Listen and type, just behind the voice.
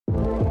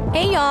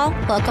Hey y'all,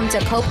 welcome to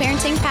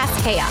Co-Parenting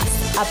Past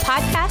Chaos, a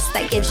podcast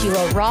that gives you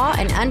a raw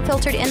and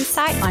unfiltered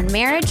insight on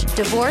marriage,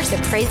 divorce,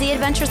 the crazy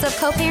adventures of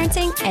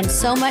co-parenting, and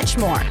so much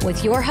more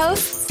with your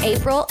hosts,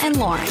 April and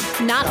Lauren.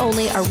 Not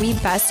only are we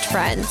best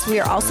friends, we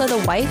are also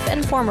the wife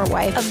and former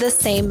wife of the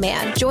same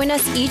man. Join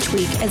us each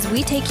week as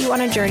we take you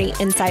on a journey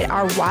inside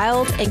our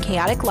wild and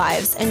chaotic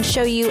lives and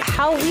show you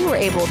how we were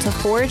able to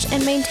forge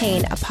and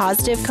maintain a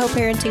positive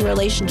co-parenting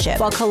relationship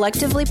while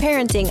collectively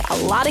parenting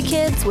a lot of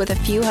kids with a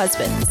few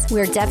husbands.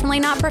 We're definitely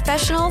not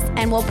professionals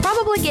and will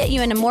probably get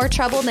you into more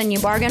trouble than you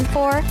bargained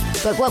for,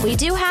 but what we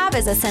do have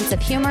is a sense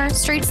of humor,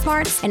 street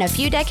smarts, and a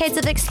few decades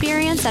of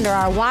experience under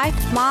our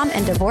wife, mom,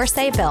 and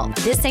divorcee belt.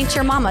 This ain't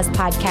your mama's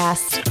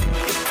podcast.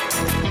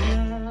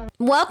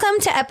 Welcome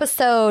to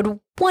episode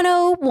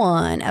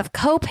 101 of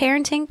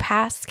Co-Parenting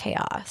Past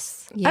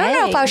Chaos. Yay. I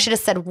don't know if I should have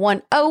said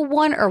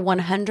 101 or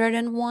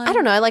 101. I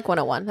don't know. I like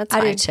 101. That's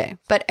fine. I do too.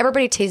 But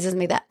everybody teases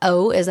me that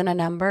O isn't a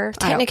number.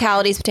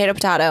 Technicalities, potato,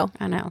 potato.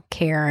 I know.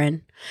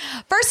 Karen.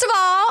 First of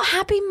all,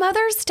 happy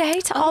Mother's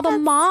Day to all the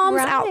moms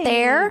out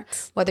there.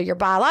 Whether you're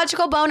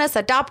biological, bonus,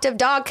 adoptive,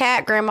 dog,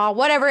 cat, grandma,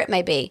 whatever it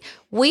may be.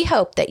 We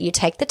hope that you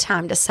take the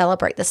time to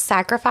celebrate the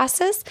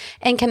sacrifices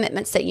and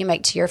commitments that you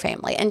make to your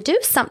family and do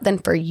something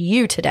for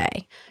you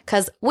today,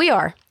 because we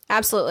are.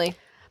 Absolutely.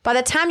 By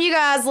the time you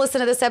guys listen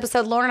to this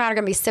episode, Lauren and I are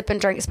going to be sipping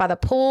drinks by the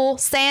pool,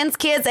 sans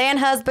kids and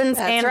husbands.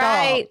 That's and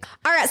right. dog.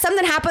 All right,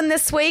 something happened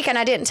this week, and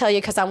I didn't tell you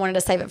because I wanted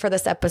to save it for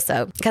this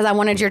episode, because I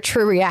wanted your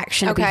true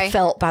reaction to be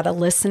felt by the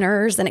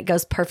listeners, and it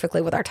goes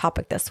perfectly with our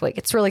topic this week.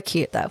 It's really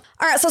cute, though.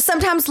 All right, so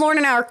sometimes Lauren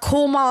and I are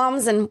cool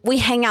moms, and we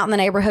hang out in the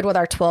neighborhood with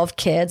our 12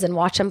 kids and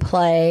watch them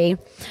play.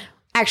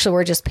 Actually,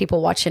 we're just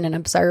people watching and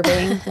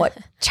observing, what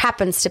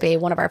happens to be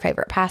one of our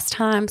favorite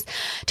pastimes.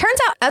 Turns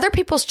out other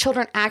people's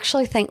children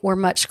actually think we're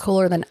much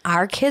cooler than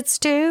our kids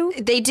do.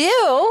 They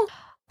do.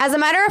 As a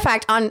matter of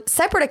fact, on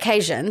separate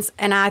occasions,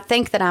 and I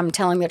think that I'm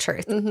telling the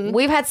truth,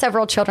 we've had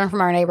several children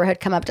from our neighborhood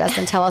come up to us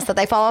and tell us that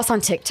they follow us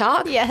on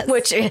TikTok, yes,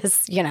 which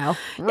is,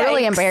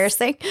 really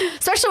embarrassing.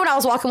 Especially when I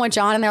was walking with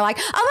John and they're like,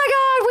 oh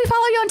my God, we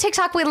follow you on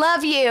TikTok. We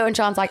love you. And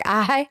John's like,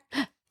 I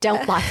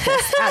don't like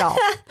this at all.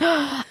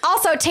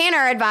 Also,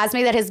 Tanner advised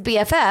me that his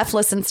BFF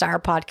listens to our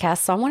podcast,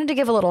 so I wanted to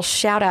give a little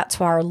shout out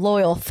to our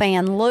loyal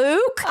fan,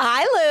 Luke.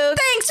 Hi, Luke.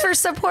 Thanks for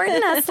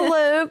supporting us,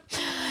 Luke.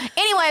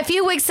 Anyway, a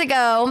few weeks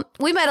ago,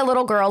 we met a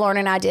little girl, Lauren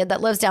and I did,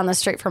 that lives down the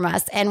street from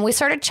us, and we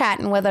started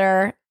chatting with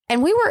her,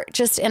 and we were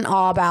just in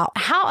awe about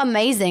how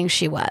amazing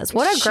she was.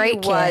 What a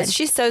great kid.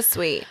 She's so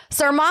sweet.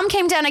 So her mom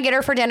came down to get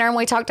her for dinner, and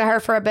we talked to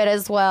her for a bit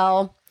as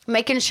well,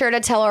 making sure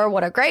to tell her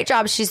what a great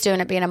job she's doing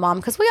at being a mom,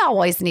 because we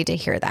always need to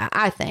hear that,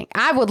 I think.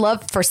 I would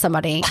love for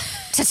somebody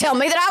to tell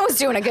me that I was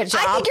doing a good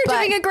job. I think you're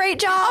doing a great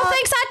job. Oh,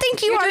 thanks. I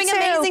think you're doing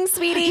amazing,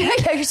 sweetie.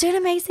 You're doing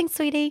amazing,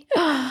 sweetie.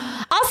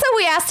 Also,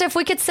 we asked if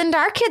we could send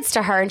our kids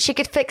to her and she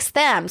could fix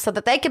them so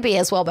that they could be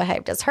as well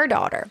behaved as her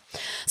daughter.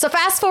 So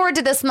fast forward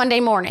to this Monday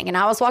morning, and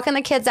I was walking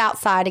the kids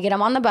outside to get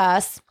them on the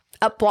bus.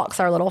 Up walks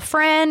our little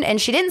friend,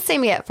 and she didn't see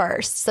me at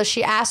first. So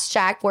she asked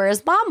Jack where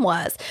his mom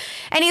was.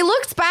 And he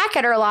looked back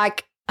at her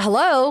like,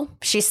 hello,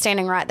 she's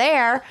standing right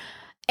there.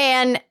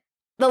 And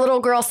the little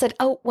girl said,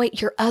 oh,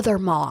 wait, your other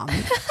mom.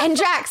 And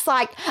Jack's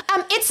like,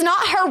 it's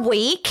not her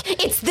week.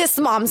 It's this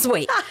mom's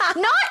week.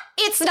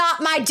 It's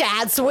not my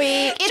dad's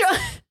week.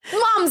 It's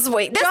mom's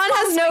week. John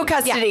has no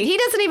custody. Yeah, he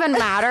doesn't even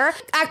matter.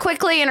 I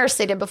quickly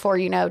interceded before,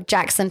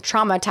 Jackson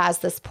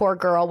traumatized this poor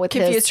girl with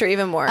confused his her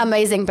even more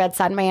amazing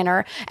bedside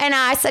manner. And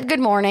I said good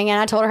morning,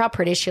 and I told her how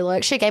pretty she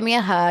looked. She gave me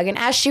a hug. And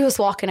as she was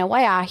walking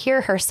away, I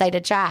hear her say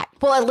to Jack,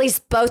 well, at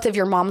least both of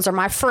your moms are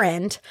my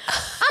friend. I'm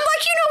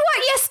like, you know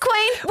what? Yes,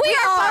 Queen. We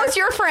are both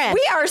your friends.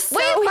 We are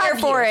so here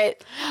for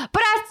it.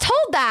 But I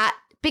told that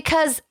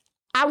because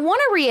I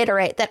want to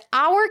reiterate that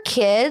our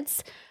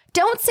kids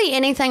don't see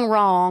anything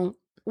wrong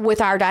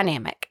with our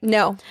dynamic.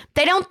 No.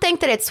 They don't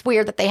think that it's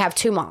weird that they have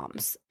two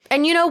moms.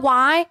 And you know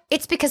why?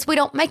 It's because we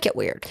don't make it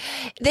weird.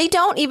 They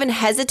don't even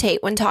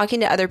hesitate when talking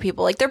to other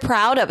people. Like, they're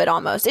proud of it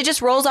almost. It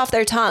just rolls off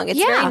their tongue. It's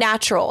very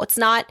natural. It's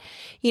not,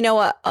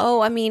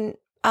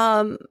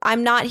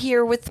 I'm not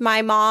here with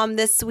my mom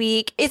this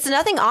week. It's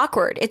nothing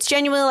awkward. It's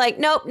genuinely like,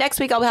 nope,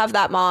 next week I'll have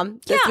that mom.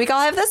 This week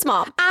I'll have this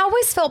mom. I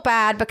always felt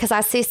bad because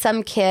I see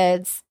some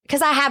kids,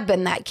 because I have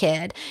been that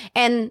kid,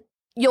 and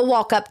you'll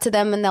walk up to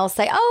them and they'll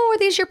say, oh, are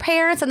these your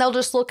parents? And they'll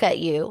just look at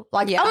you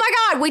like, oh my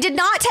God, we did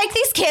not take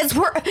these kids.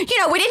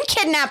 We didn't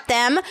kidnap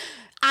them.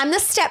 I'm the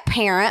step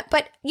parent,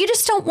 but you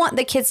just don't want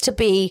the kids to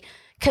be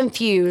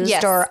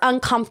confused or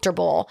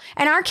uncomfortable.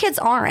 And our kids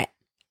aren't.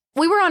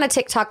 We were on a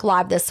TikTok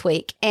live this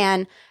week,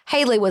 and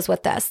Haley was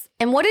with us.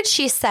 And what did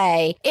she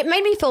say? It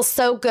made me feel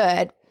so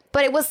good,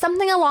 but it was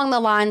something along the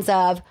lines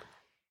of,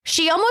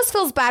 she almost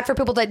feels bad for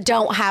people that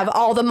don't have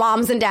all the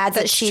moms and dads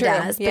that she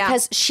does,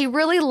 because she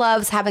really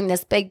loves having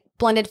this big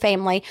blended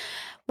family.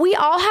 We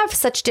all have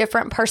such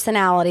different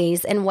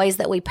personalities and ways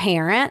that we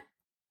parent.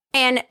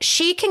 And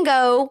she can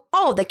go,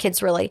 all of the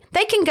kids really,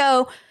 they can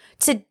go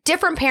to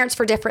different parents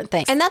for different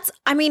things. And that's,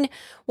 I mean,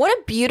 what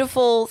a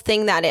beautiful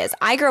thing that is.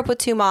 I grew up with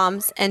 2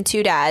 moms and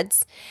 2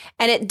 dads.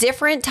 And at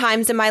different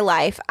times in my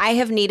life, I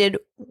have needed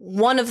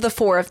one of the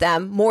 4 of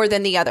them more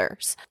than the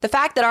others. The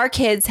fact that our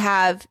kids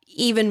have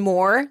even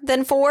more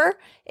than 4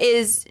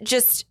 is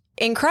just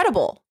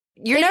incredible.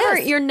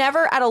 You're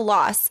never at a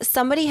loss.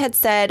 Somebody had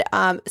said,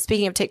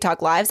 speaking of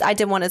TikTok lives, I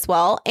did one as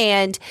well.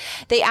 And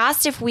they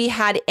asked if we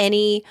had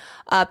any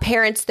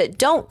parents that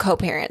don't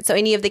co-parent. So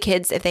any of the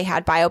kids, if they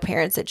had bio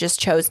parents that just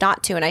chose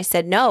not to. And I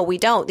said, no, we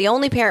don't. The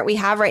only parent we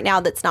have right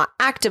now that's not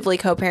actively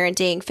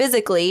co-parenting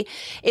physically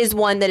is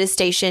one that is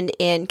stationed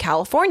in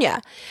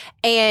California.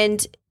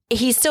 And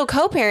he still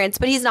co-parents,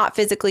 but he's not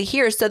physically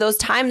here. So those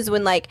times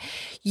when like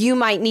you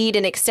might need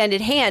an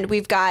extended hand,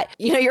 we've got,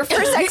 your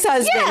first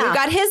ex-husband, we've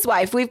got his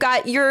wife, we've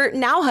got your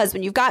now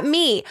husband, you've got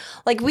me.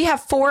 Like we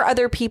have 4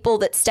 other people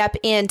that step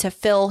in to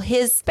fill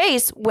his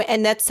space.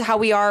 And that's how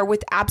we are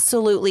with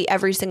absolutely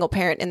every single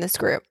parent in this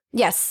group.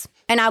 Yes.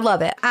 And I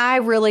love it. I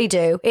really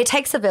do. It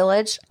takes a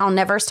village. I'll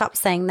never stop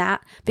saying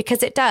that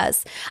because it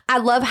does. I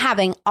love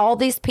having all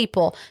these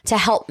people to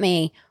help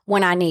me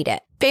when I need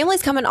it.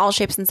 Families come in all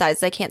shapes and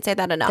sizes. I can't say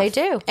that enough. They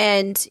do.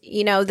 And,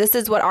 this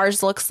is what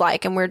ours looks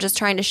like. And we're just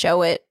trying to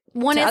show it.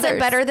 One isn't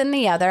better than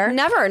the other.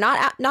 Never.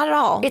 Not at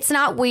all. It's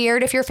not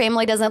weird if your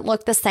family doesn't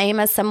look the same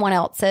as someone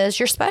else's.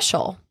 You're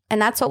special.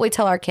 And that's what we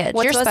tell our kids.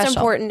 What's You're most special.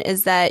 important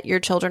is that your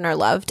children are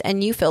loved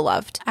and you feel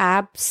loved.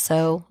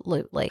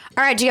 Absolutely.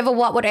 All right. Do you have a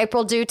What Would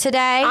April Do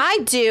today? I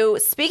do.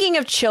 Speaking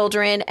of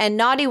children and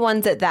naughty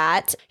ones at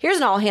that, here's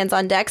an all hands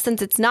on deck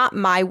since it's not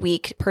my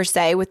week per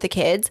se with the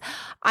kids.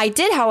 I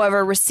did,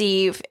 however,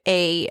 receive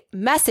a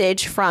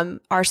message from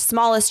our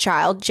smallest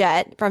child,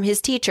 Jet, from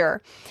his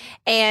teacher.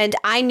 And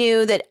I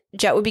knew that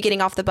Jet would be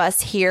getting off the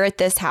bus here at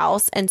this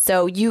house. And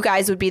so you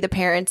guys would be the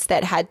parents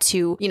that had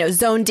to,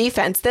 zone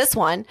defense this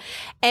one.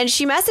 And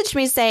she messaged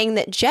me saying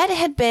that Jet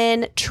had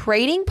been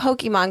trading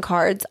Pokemon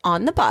cards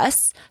on the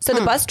bus. So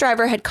the bus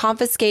driver had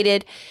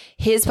confiscated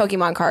his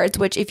Pokemon cards,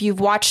 which if you've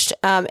watched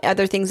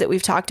other things that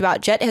we've talked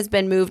about, Jet has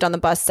been moved on the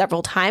bus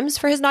several times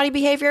for his naughty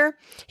behavior.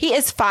 He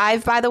is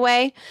 5, by the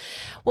way.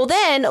 Well,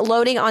 then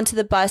loading onto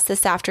the bus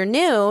this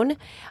afternoon,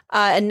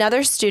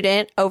 another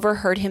student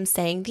overheard him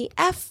saying the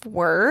F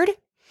word.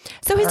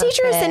 So his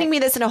teacher is sending me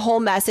this in a whole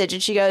message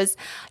and she goes,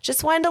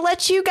 just wanted to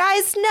let you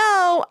guys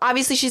know.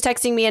 Obviously, she's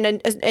texting me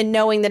and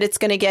knowing that it's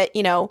going to get,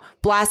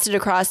 blasted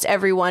across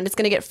everyone. It's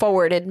going to get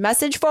forwarded,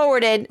 message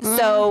forwarded. Mm-hmm.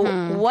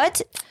 So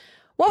what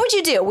would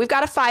you do? We've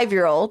got a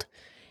 5-year-old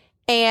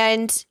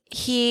and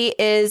he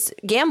is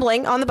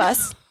gambling on the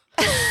bus.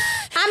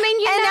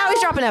 Now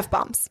he's dropping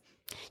F-bombs.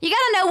 You got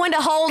to know when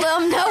to hold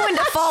them, know when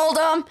to fold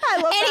them. I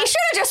love that. He should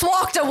have just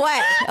walked away,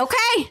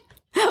 okay?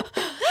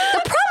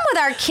 The problem with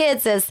our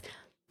kids is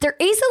they're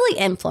easily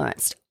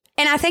influenced.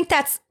 And I think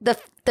that's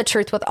the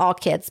truth with all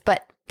kids.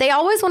 But they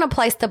always want to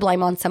place the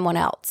blame on someone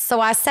else.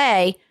 So I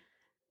say,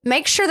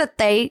 make sure that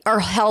they are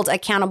held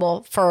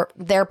accountable for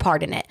their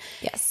part in it.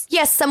 Yes.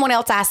 Yes, someone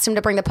else asked him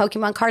to bring the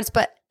Pokemon cards,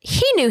 but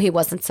he knew he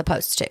wasn't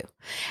supposed to.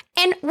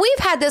 And we've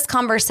had this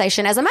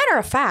conversation. As a matter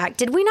of fact,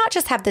 did we not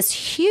just have this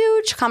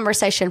huge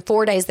conversation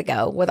 4 days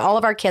ago with all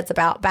of our kids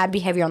about bad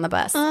behavior on the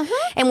bus? Mm-hmm.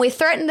 And we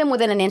threatened them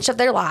within an inch of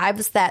their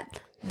lives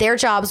that their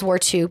jobs were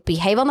to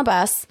behave on the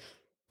bus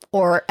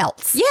or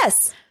else.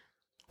 Yes.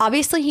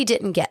 Obviously, he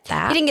didn't get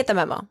that. He didn't get the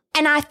memo.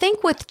 And I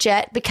think with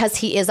Jet, because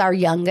he is our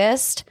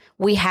youngest,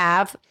 we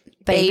have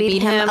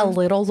babied him a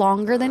little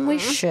longer than we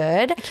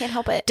should. I can't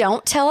help it.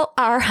 Don't tell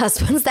our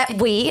husbands that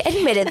we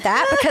admitted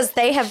that because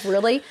they have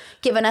really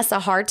given us a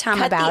hard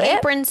time about it. Cut the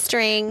apron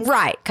string.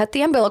 Right. Cut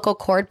the umbilical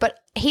cord. But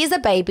he's a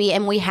baby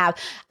and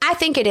I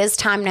think it is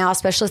time now,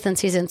 especially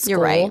since he's in school, You're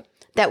right.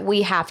 that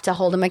we have to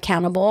hold him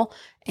accountable.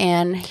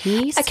 And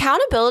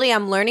accountability,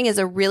 I'm learning, is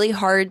a really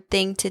hard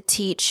thing to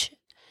teach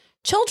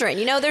children.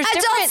 There's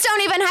adults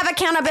don't even have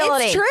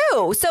accountability. It's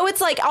true. So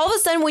it's like all of a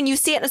sudden when you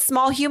see it in a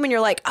small human,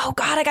 you're like, oh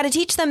God, I got to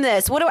teach them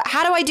this.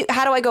 How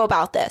do I go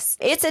about this?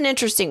 It's an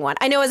interesting one.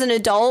 I know as an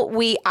adult,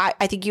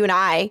 I think you and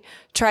I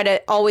try to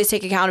always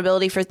take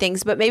accountability for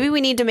things, but maybe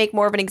we need to make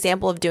more of an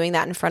example of doing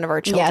that in front of our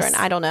children. Yes.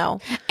 I don't know.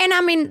 And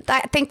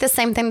I think the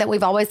same thing that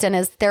we've always done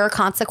is there are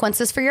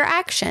consequences for your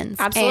actions.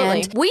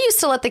 Absolutely. And we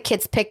used to let the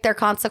kids pick their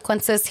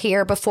consequences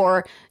here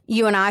before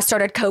you and I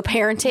started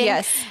co-parenting.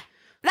 Yes.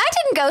 That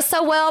didn't go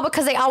so well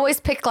because they always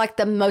pick like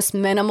the most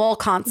minimal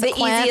consequence.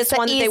 The easiest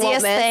one that they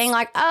won't miss. Thing,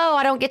 like, oh,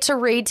 I don't get to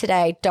read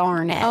today.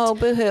 Darn it. Oh,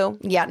 boo-hoo.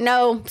 Yeah,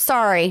 no,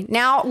 sorry.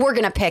 Now we're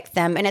going to pick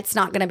them and it's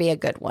not going to be a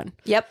good one.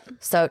 Yep.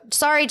 So,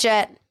 sorry,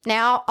 Jet.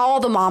 Now all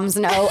the moms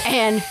know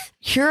and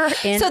you're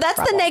in So that's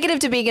trouble. the negative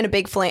to being in a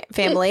big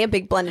family, a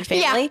big blended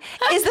family,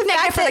 is the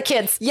fact for the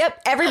kids. Yep.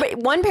 Everybody,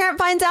 one parent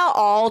finds out,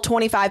 all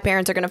 25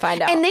 parents are going to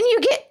find out. And then you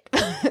get,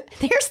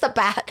 here's the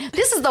bad.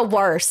 This is the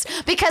worst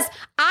because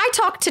I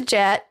talk to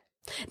Jet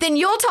Then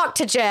you'll talk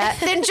to Jet.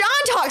 Then John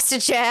talks to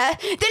Jet.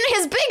 Then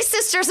his big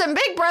sisters and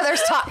big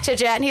brothers talk to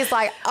Jet. And he's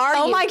like,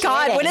 oh my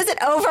God, when is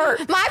it over?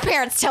 My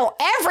parents tell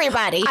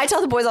everybody. I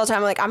tell the boys all the time,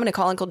 I'm like, I'm going to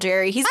call Uncle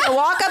Jerry. He's going to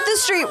walk up the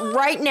street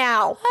right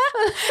now. And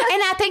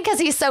I think because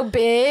he's so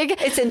big.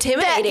 It's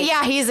intimidating.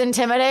 He's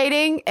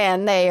intimidating.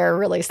 And they are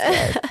really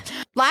scared.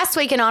 Last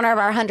week, in honor of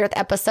our 100th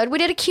episode, we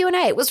did a Q&A.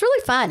 It was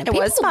really fun. It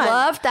was fun. People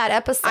loved that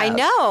episode. I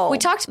know. We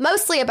talked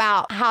mostly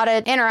about how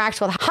to interact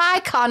with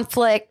high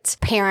conflict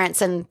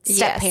parents and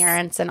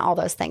step-parents and all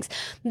those things.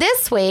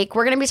 This week,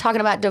 we're going to be talking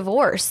about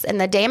divorce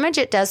and the damage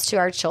it does to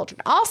our children.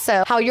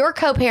 Also, how your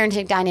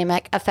co-parenting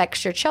dynamic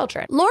affects your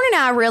children. Lauren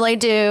and I really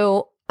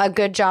do a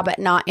good job at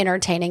not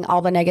entertaining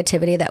all the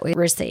negativity that we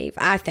receive,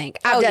 I think.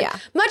 I've done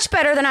much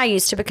better than I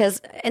used to,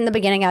 because in the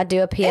beginning I'd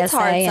do a PSA. It's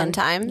hard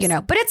sometimes.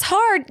 But it's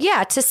hard,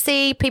 to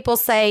see people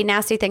say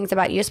nasty things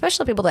about you,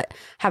 especially people that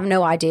have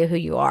no idea who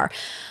you are.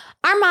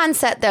 Our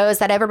mindset, though, is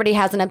that everybody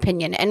has an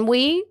opinion, and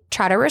we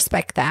try to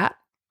respect that.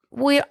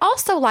 We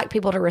also like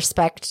people to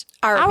respect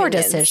our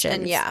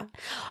decisions. And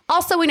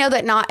Also, we know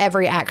that not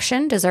every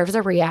action deserves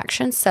a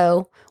reaction,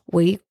 so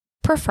we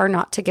prefer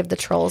not to give the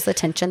trolls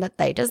attention that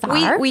they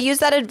desire. We use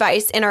that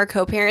advice in our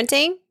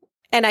co-parenting,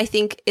 and I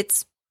think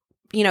it's,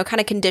 kind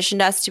of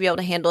conditioned us to be able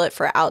to handle it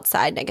for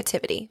outside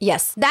negativity.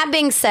 Yes. That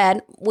being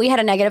said, we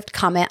had a negative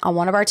comment on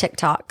one of our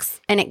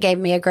TikToks, and it gave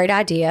me a great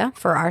idea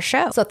for our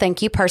show. So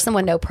thank you, person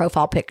with no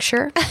profile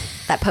picture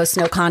that posts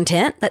no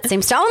content, that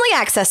seems to only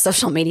access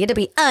social media to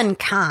be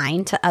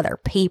unkind to other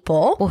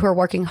people who are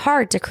working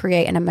hard to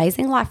create an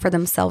amazing life for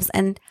themselves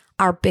and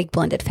our big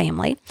blended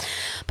family.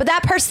 But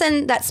that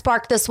person that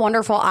sparked this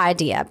wonderful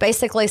idea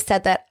basically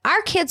said that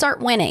our kids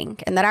aren't winning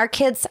and that our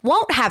kids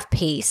won't have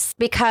peace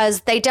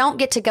because they don't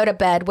get to go to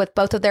bed with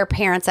both of their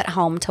parents at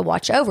home to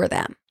watch over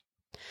them.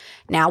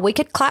 Now, we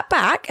could clap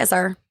back, as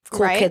our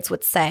cool kids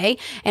would say,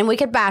 and we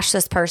could bash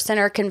this person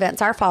or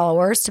convince our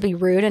followers to be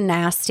rude and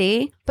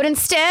nasty. But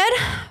instead,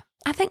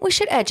 I think we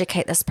should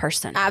educate this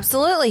person.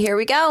 Absolutely. Here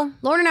we go.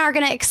 Lauren and I are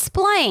going to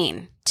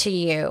explain to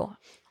you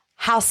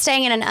how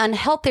staying in an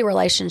unhealthy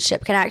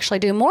relationship can actually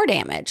do more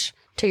damage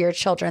to your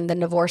children than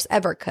divorce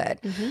ever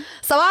could. Mm-hmm.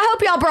 So I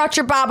hope y'all brought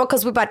your Bible,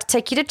 because we're about to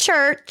take you to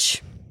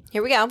church.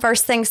 Here we go.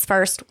 First things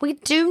first, we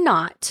do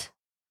not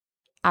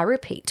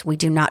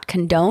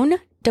condone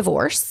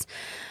divorce.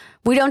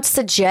 We don't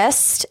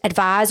suggest,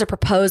 advise, or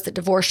propose that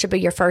divorce should be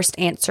your first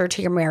answer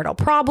to your marital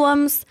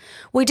problems.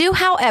 We do,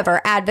 however,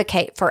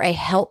 advocate for a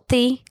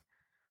healthy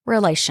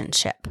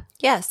relationship.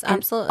 Yes,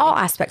 absolutely. In all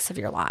aspects of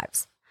your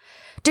lives.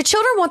 Do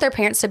children want their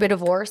parents to be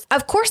divorced?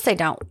 Of course they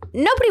don't.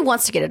 Nobody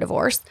wants to get a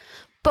divorce,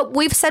 but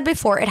we've said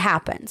before, it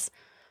happens.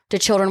 Do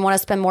children want to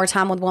spend more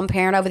time with one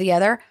parent over the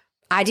other?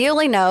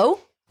 Ideally, no.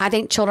 I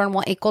think children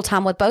want equal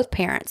time with both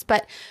parents,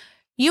 but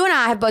you and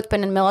I have both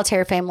been in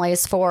military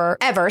families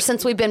forever,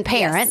 since we've been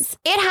parents.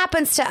 Yes. It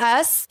happens to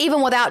us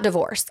even without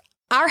divorce.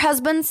 Our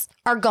husbands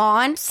are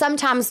gone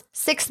sometimes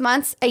 6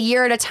 months, a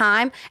year at a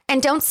time,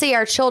 and don't see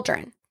our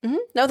children. Mm-hmm.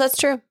 No, that's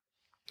true.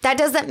 That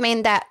doesn't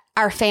mean that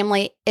our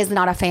family is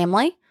not a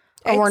family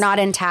or we're not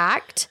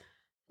intact.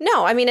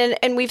 No, I mean,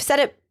 and we've said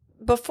it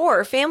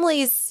before,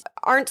 families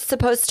aren't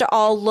supposed to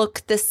all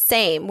look the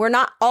same. We're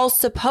not all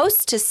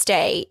supposed to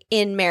stay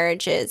in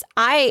marriages.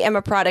 I am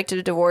a product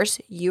of divorce.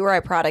 You are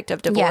a product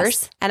of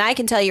divorce. Yes. And I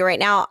can tell you right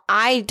now,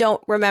 I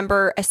don't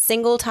remember a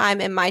single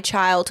time in my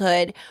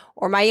childhood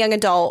or my young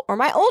adult or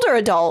my older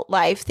adult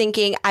life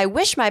thinking, I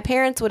wish my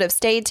parents would have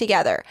stayed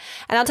together.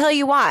 And I'll tell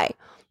you why.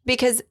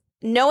 Because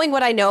knowing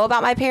what I know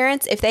about my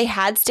parents, if they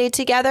had stayed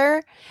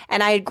together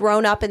and I had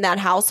grown up in that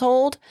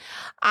household,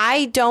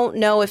 I don't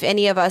know if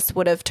any of us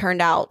would have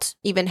turned out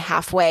even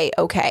halfway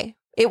okay.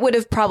 It would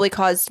have probably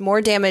caused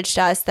more damage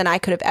to us than I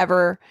could have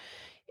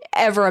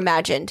ever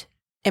imagined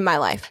in my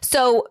life.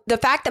 So the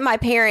fact that my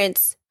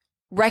parents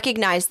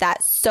recognized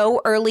that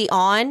so early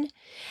on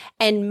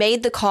and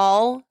made the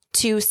call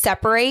to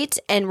separate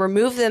and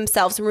remove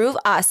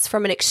us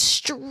from an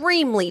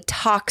extremely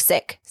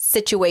toxic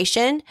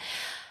situation,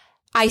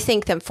 I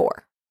thank them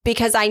for,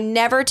 because I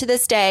never to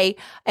this day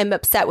am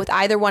upset with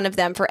either one of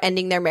them for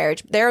ending their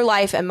marriage. Their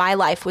life and my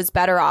life was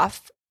better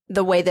off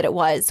the way that it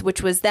was,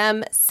 which was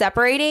them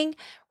separating,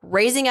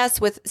 raising us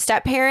with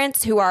step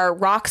parents who are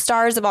rock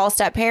stars of all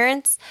step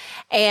parents.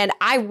 And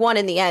I won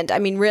in the end. I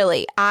mean,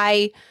 really,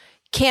 I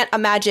can't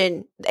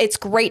imagine. It's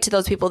great to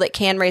those people that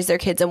can raise their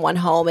kids in one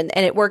home and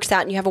it works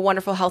out and you have a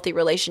wonderful, healthy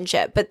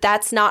relationship. But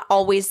that's not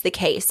always the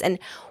case. And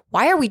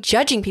why are we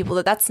judging people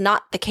that that's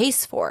not the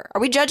case for? Are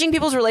we judging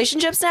people's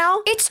relationships now?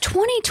 It's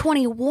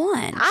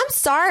 2021. I'm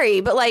sorry,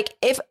 but like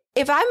if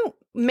I'm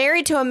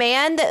married to a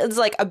man that is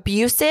like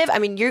abusive, I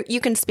mean,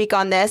 you can speak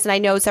on this, and I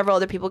know several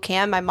other people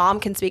can. My mom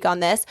can speak on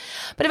this.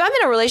 But if I'm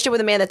in a relationship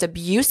with a man that's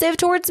abusive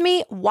towards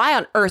me, why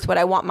on earth would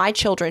I want my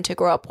children to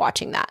grow up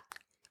watching that?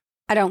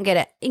 I don't get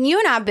it. And you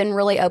and I have been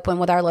really open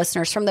with our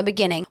listeners from the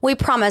beginning. We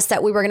promised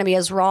that we were going to be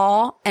as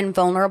raw and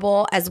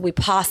vulnerable as we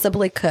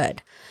possibly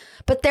could.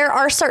 But there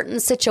are certain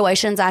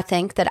situations, I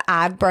think, that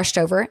I've brushed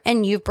over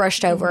and you've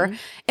brushed over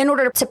in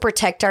order to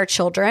protect our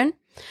children.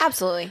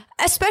 Absolutely.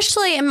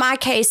 Especially in my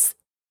case,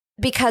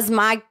 because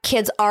my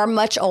kids are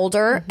much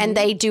older and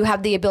they do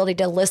have the ability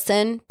to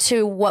listen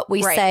to what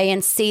we say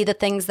and see the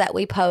things that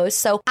we post.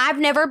 So I've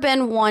never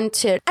been one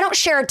I don't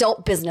share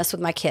adult business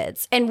with my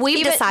kids. And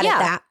we've decided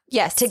that.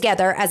 Yes.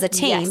 Together as a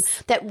team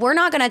that we're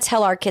not going to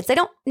tell our kids. They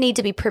don't need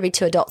to be privy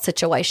to adult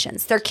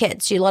situations. They're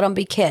kids. You let them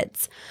be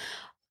kids.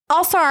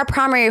 Also, our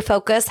primary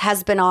focus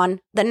has been on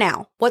the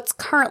now, what's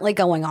currently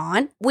going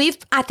on. We've,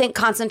 I think,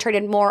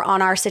 concentrated more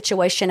on our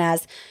situation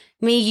as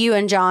me, you,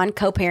 and John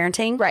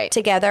co-parenting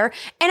together.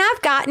 And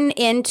I've gotten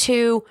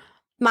into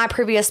my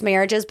previous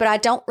marriages, but I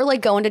don't really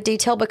go into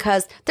detail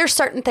because there's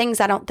certain things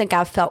I don't think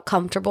I've felt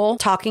comfortable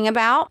talking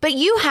about. But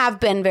you have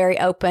been very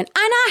open, and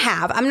I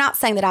have. I'm not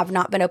saying that I've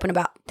not been open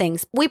about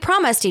things. We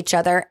promised each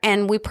other,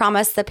 and we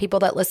promised the people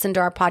that listen to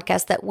our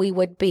podcast that we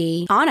would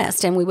be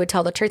honest and we would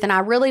tell the truth. And I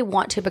really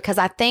want to, because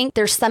I think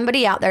there's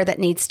somebody out there that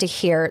needs to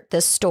hear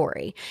this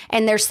story.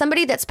 And there's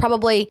somebody that's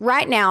probably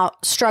right now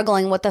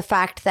struggling with the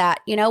fact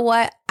that, you know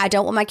what? I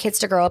don't want my kids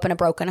to grow up in a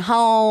broken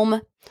home.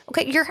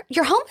 Okay,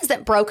 your home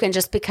isn't broken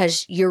just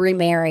because you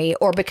remarry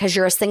or because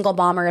you're a single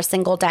mom or a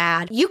single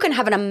dad. You can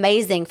have an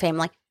amazing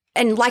family.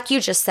 And like you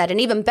just said, an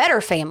even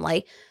better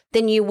family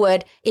than you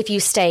would if you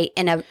stay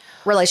in a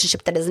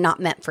relationship that is not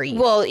meant for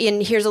you. Well,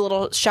 and here's a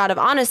little shot of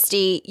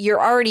honesty.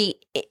 You're already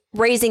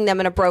raising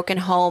them in a broken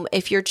home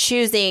if you're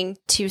choosing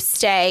to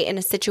stay in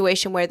a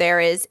situation where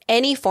there is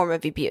any form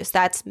of abuse.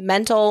 That's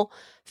mental,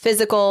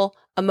 physical,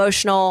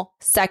 emotional,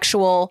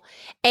 sexual,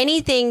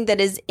 anything that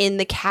is in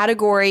the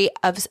category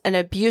of an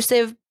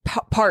abusive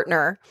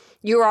partner.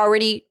 You're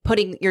already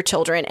putting your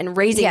children and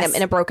raising them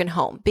in a broken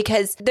home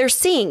because they're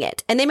seeing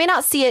it, and they may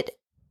not see it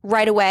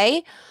right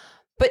away,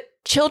 but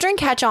children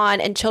catch on,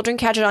 and children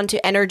catch on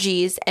to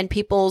energies and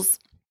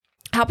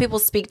how people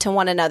speak to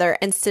one another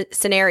and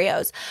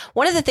scenarios.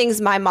 One of the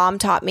things my mom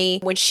taught me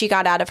when she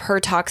got out of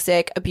her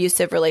toxic,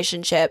 abusive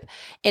relationship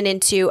and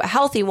into a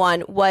healthy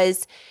one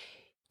was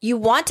you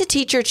want to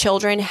teach your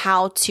children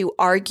how to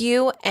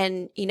argue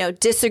and,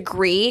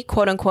 disagree,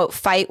 quote unquote,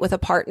 fight with a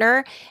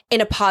partner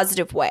in a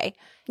positive way.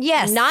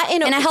 Yes. Not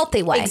in a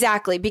healthy way.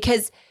 Exactly.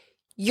 Because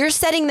you're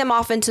setting them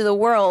off into the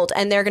world,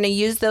 and they're going to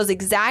use those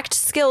exact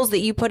skills that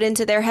you put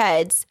into their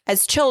heads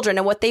as children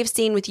and what they've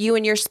seen with you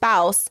and your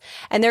spouse,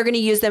 and they're going to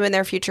use them in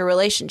their future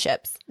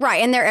relationships.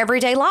 Right. In their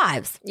everyday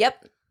lives.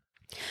 Yep.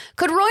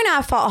 Could Roy and I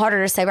have fought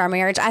harder to save our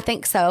marriage? I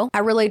think so. I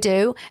really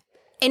do.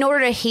 In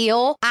order to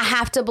heal, I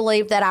have to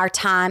believe that our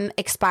time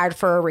expired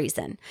for a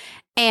reason.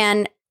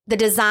 And the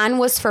design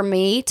was for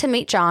me to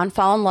meet John,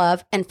 fall in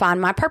love, and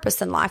find my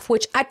purpose in life,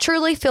 which I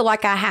truly feel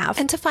like I have.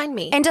 And to find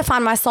me. And to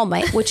find my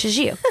soulmate, which is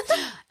you.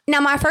 Now,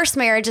 my first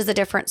marriage is a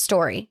different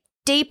story.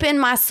 Deep in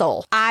my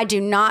soul, I do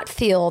not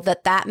feel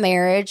that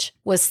marriage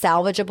was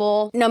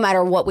salvageable, no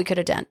matter what we could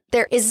have done.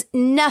 There is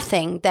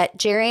nothing that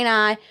Jerry and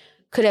I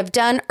could have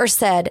done or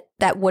said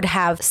that would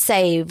have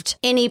saved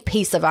any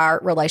piece of our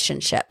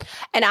relationship.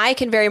 And I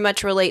can very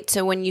much relate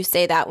to when you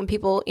say that, when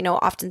people,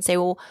 often say,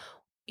 well,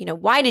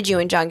 why did you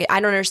and John I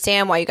don't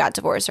understand why you got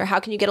divorced, or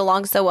how can you get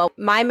along so well?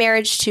 My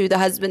marriage to the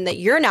husband that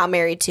you're now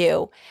married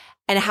to,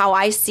 and how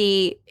I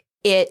see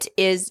it,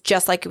 is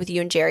just like with you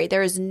and Jerry.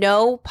 There is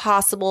no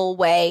possible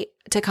way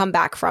to come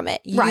back from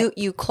it.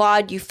 You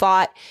clawed, you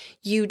fought,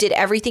 you did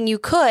everything you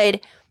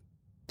could.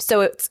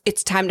 So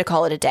it's time to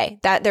call it a day.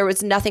 That there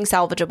was nothing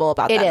salvageable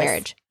about that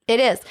marriage. It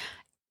is.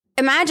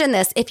 Imagine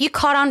this. If you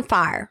caught on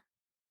fire,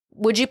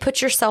 would you put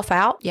yourself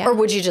out? Yeah. Or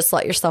would you just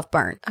let yourself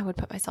burn? I would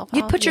put myself out.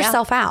 You'd put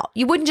yourself out.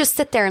 You wouldn't just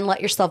sit there and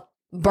let yourself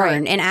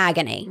burn in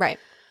agony. Right.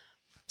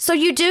 So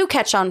you do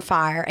catch on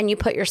fire and you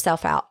put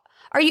yourself out.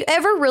 Are you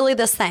ever really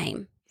the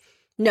same?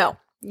 No.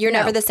 You're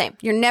never the same.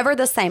 You're never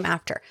the same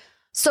after.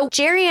 So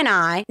Jerry and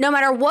I, no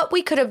matter what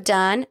we could have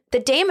done, the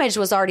damage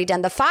was already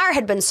done. The fire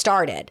had been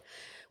started.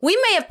 We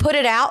may have put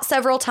it out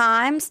several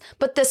times,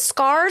 but the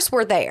scars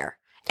were there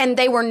and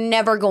they were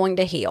never going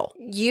to heal.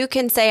 You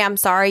can say, I'm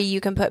sorry.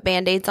 You can put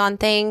Band-Aids on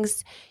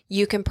things.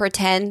 You can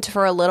pretend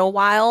for a little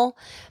while.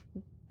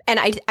 And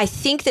I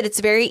think that it's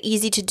very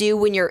easy to do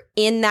when you're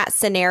in that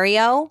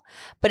scenario.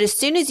 But as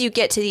soon as you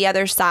get to the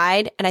other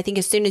side, and I think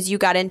as soon as you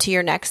got into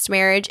your next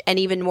marriage, and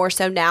even more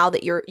so now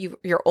that you're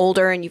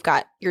older and you've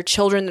got your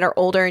children that are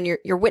older and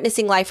you're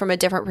witnessing life from a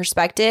different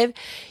perspective,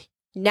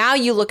 now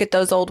you look at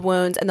those old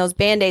wounds and those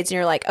Band-Aids and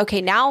you're like, okay,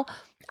 now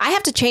I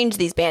have to change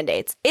these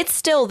Band-Aids. It's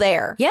still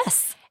there.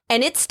 Yes.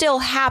 And it still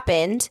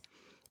happened.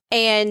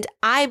 And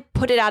I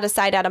put it out of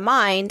sight, out of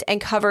mind, and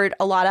covered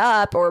a lot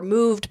up or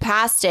moved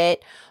past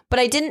it. But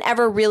I didn't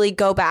ever really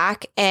go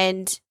back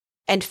and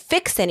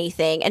fix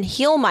anything and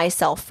heal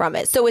myself from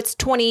it. So it's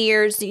 20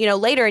 years,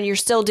 later, and you're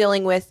still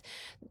dealing with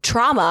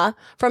trauma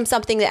from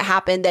something that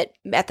happened that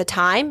at the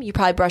time you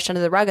probably brushed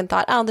under the rug and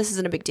thought, oh, this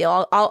isn't a big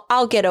deal.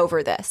 I'll get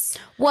over this.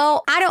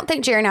 Well, I don't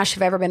think Jerry and I should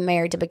have ever been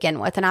married to begin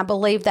with. And I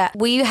believe that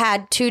we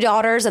had 2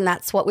 daughters and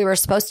that's what we were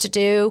supposed to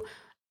do.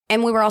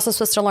 And we were also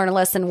supposed to learn a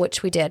lesson,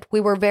 which we did. We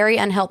were very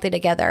unhealthy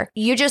together.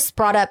 You just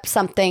brought up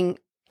something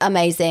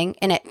amazing,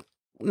 and it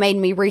made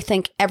me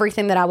rethink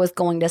everything that I was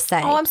going to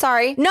say. Oh, I'm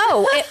sorry.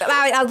 No,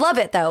 I love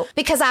it though,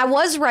 because I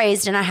was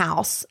raised in a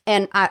house,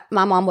 and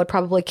my mom would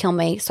probably kill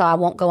me, so I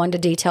won't go into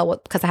detail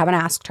because I haven't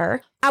asked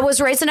her. I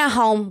was raised in a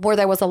home where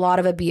there was a lot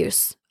of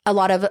abuse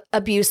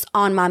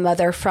on my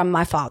mother from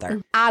my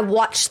father. I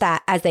watched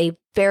that as a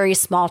very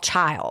small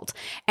child.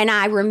 And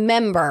I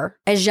remember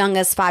as young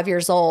as 5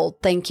 years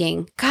old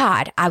thinking,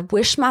 God, I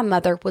wish my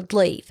mother would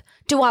leave.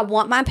 Do I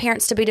want my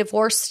parents to be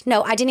divorced?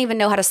 No, I didn't even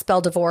know how to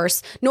spell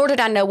divorce, nor did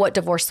I know what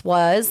divorce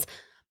was.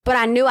 But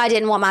I knew I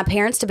didn't want my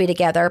parents to be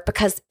together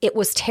because it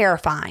was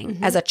terrifying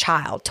as a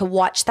child to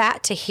watch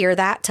that, to hear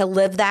that, to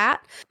live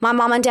that. My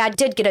mom and dad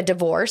did get a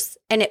divorce,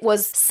 and it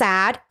was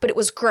sad, but it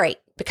was great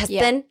because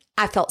then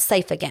I felt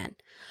safe again.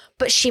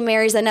 But she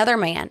marries another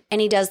man,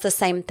 and he does the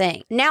same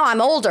thing. Now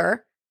I'm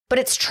older, but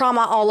it's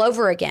trauma all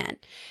over again.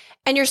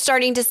 And you're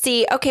starting to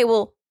see, okay,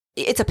 well,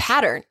 it's a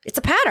pattern. It's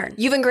a pattern.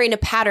 You've ingrained a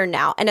pattern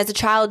now. And as a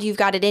child, you've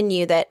got it in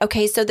you that,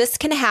 okay, so this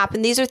can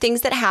happen. These are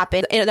things that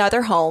happen in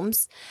other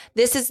homes.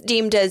 This is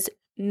deemed as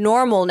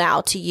normal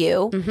now to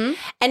you. Mm-hmm.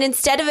 And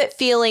instead of it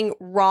feeling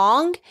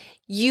wrong,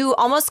 you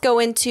almost go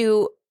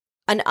into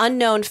an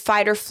unknown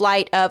fight or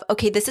flight of,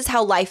 okay, this is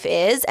how life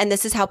is, and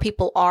this is how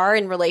people are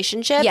in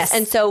relationships. Yes.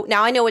 And so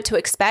now I know what to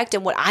expect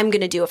and what I'm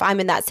going to do if I'm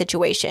in that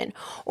situation.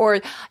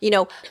 Or,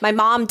 my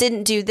mom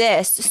didn't do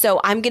this,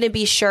 so I'm going to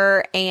be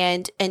sure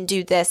and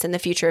do this in the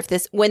future.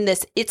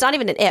 It's not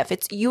even an if,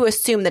 it's you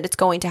assume that it's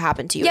going to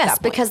happen to you. Yes,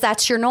 because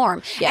that's your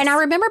norm. Yes. And I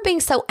remember being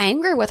so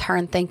angry with her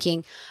and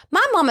thinking,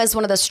 my mom is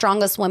one of the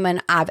strongest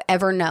women I've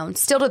ever known,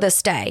 still to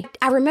this day.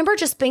 I remember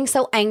just being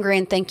so angry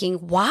and thinking,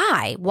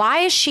 why? Why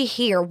is she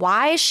here?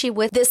 Why is she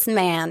with this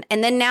man?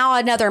 And then now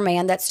another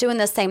man that's doing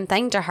the same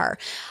thing to her.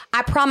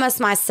 I promised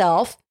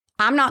myself,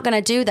 I'm not going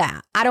to do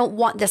that. I don't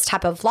want this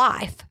type of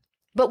life.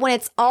 But when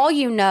it's all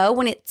you know,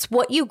 when it's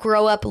what you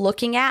grow up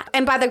looking at,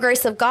 and by the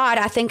grace of God,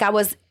 I think I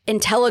was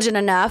intelligent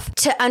enough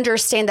to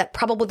understand that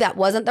probably that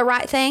wasn't the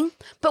right thing.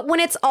 But when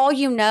it's all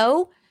you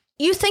know,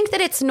 you think that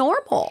it's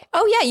normal.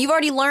 Oh, yeah. You've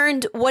already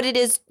learned what it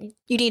is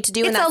you need to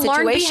do in that situation. It's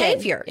a learned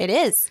behavior. It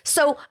is.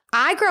 So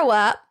I grow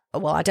up.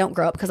 Well, I don't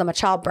grow up because I'm a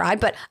child bride,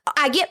 but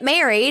I get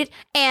married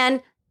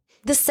and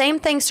the same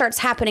thing starts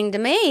happening to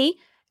me.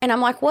 And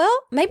I'm like, well,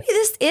 maybe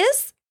this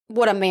is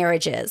what a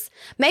marriage is.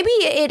 Maybe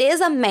it is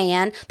a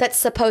man that's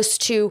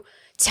supposed to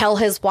tell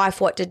his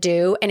wife what to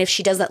do. And if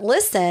she doesn't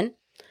listen,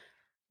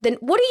 then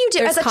what do you do?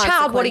 As a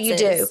child, what do?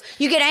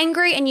 You get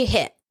angry and you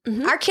hit.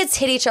 Mm-hmm. Our kids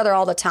hit each other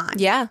all the time.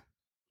 Yeah.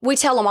 We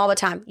tell them all the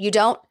time, you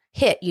don't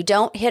hit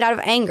out of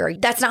anger.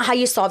 That's not how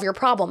you solve your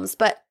problems.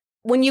 But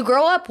when you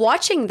grow up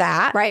watching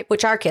that, right,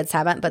 which our kids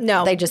haven't, but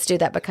they just do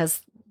that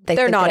because they're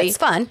think naughty. It's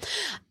fun.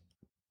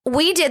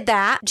 We did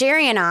that,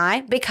 Jerry and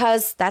I,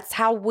 because that's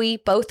how we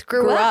both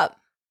grew up,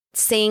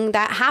 seeing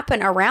that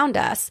happen around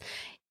us.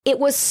 It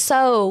was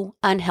so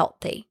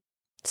unhealthy.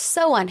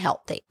 So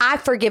unhealthy.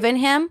 I've forgiven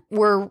him.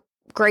 We're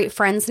great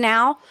friends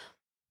now.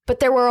 But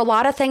there were a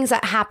lot of things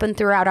that happened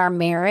throughout our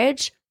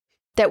marriage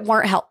that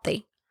weren't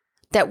healthy,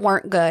 that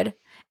weren't good.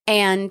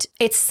 And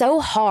it's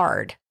so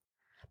hard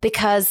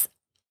because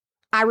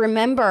I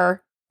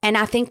remember, and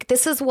I think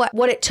this is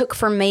what it took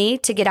for me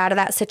to get out of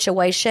that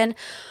situation,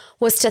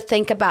 was to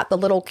think about the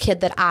little kid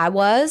that I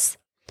was,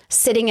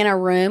 sitting in a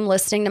room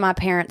listening to my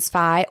parents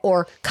fight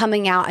or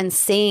coming out and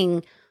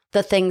seeing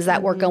the things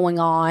that were going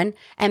on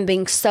and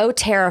being so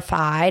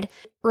terrified,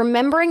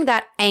 remembering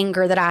that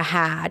anger that I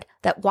had,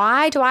 that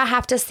why do I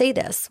have to see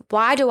this?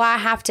 Why do I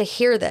have to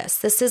hear this?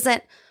 This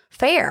isn't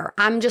fair.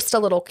 I'm just a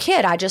little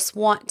kid. I just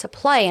want to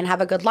play and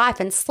have a good life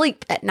and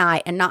sleep at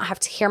night and not have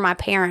to hear my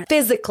parents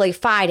physically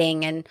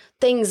fighting and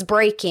things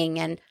breaking.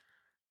 And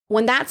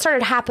when that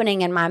started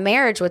happening in my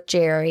marriage with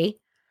Jerry,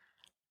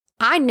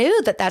 I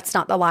knew that that's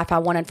not the life I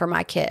wanted for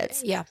my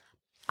kids. Yeah.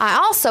 I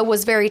also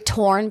was very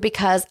torn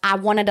because I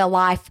wanted a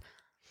life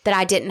that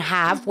I didn't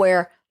have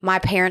where my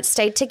parents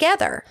stayed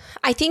together.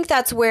 I think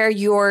that's where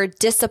your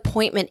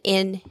disappointment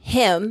in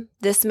him,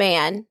 this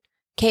man,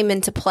 came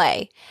into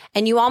play.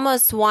 And you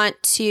almost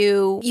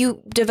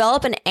you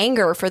develop an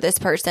anger for this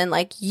person.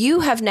 Like, you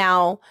have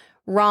now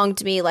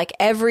wronged me like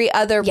every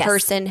other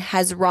person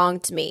has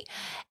wronged me.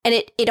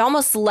 And it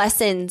almost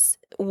lessens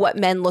what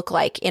men look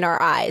like in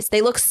our eyes.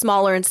 They look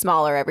smaller and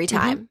smaller every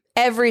time. Mm-hmm.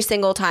 Every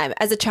single time.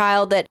 As a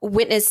child that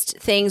witnessed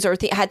things or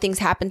had things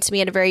happen to me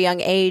at a very young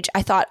age,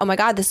 I thought, oh my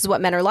God, this is what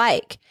men are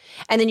like.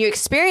 And then you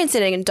experience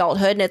it in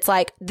adulthood and it's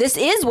like, this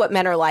is what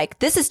men are like.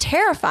 This is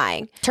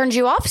terrifying. Turns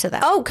you off to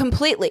that. Oh,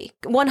 completely.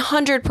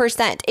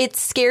 100%. It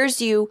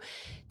scares you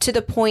to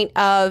the point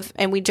of,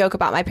 and we joke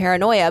about my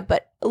paranoia,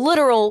 but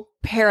literal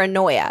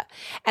paranoia.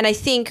 And I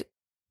think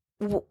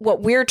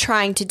what we're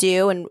trying to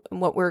do and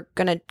what we're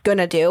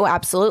gonna do,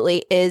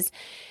 absolutely, is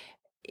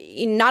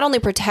not only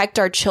protect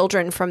our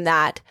children from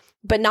that,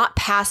 but not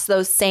pass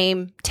those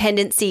same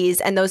tendencies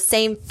and those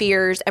same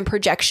fears and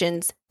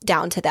projections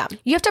down to them.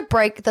 You have to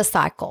break the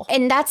cycle.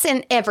 And that's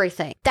in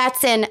everything.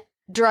 That's in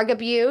drug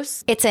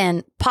abuse. It's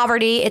in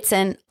poverty. It's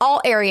in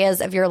all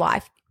areas of your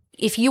life.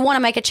 if you want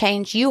to make a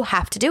change, you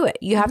have to do it.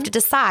 You have to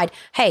decide,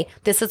 hey,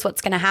 this is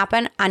what's going to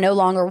happen. I no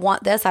longer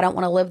want this. I don't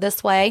want to live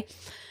this way.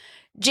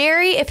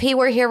 Jerry, if he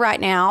were here right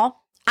now,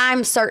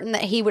 I'm certain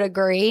that he would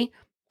agree.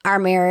 Our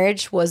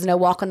marriage was no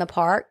walk in the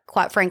park.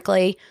 Quite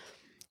frankly,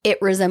 it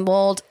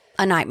resembled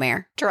a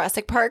nightmare.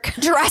 Jurassic Park.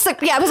 Yeah,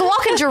 it was a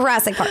walk in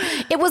Jurassic Park.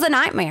 It was a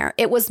nightmare.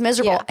 It was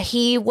miserable.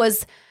 Yeah.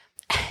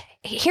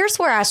 Here's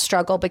where I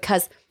struggle,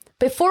 because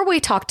before we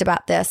talked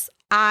about this,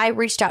 I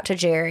reached out to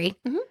Jerry.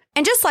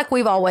 And just like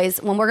we've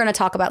always, when we're going to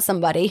talk about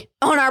somebody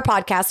on our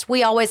podcast,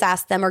 we always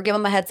ask them or give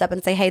them a heads up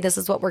and say, hey, this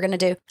is what we're going to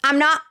do. I'm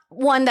not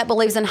one that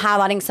believes in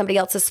highlighting somebody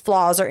else's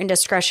flaws or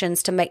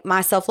indiscretions to make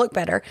myself look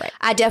better. Right.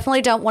 I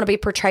definitely don't want to be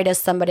portrayed as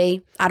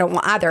somebody, I don't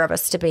want either of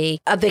us to be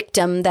a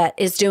victim that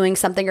is doing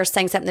something or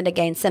saying something to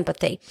gain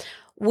sympathy.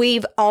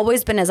 We've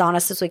always been as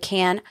honest as we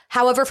can.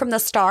 However, from the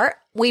start,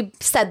 we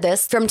said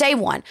this from day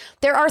one.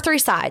 There are 3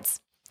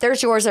 sides.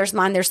 There's yours, there's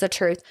mine, there's the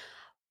truth.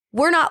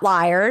 We're not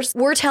liars.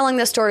 We're telling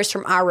the stories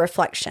from our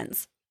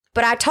reflections.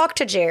 But I talked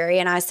to Jerry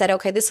and I said,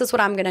 okay, this is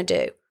what I'm going to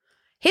do.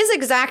 His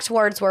exact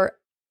words were,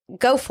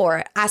 go for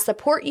it. I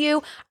support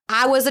you.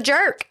 I was a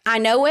jerk. I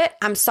know it.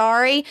 I'm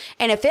sorry.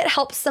 And if it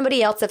helps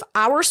somebody else, if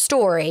our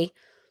story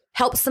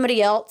helps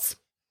somebody else,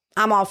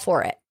 I'm all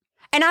for it.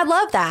 And I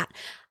love that.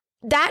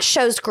 That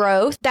shows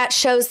growth. That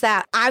shows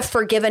that I've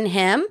forgiven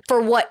him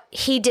for what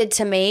he did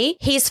to me.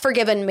 He's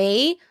forgiven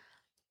me.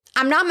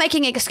 I'm not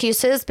making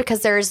excuses,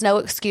 because there is no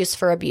excuse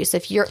for abuse.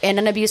 If you're in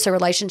an abusive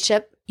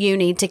relationship, you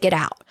need to get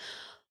out.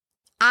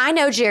 I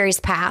know Jerry's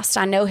past.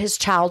 I know his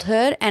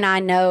childhood, and I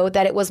know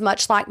that it was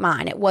much like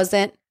mine. It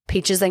wasn't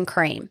peaches and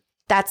cream.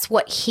 That's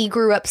what he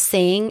grew up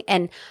seeing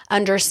and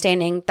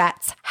understanding.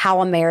 That's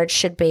how a marriage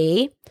should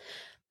be.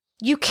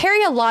 You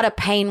carry a lot of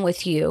pain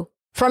with you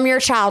from your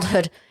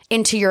childhood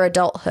into your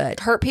adulthood.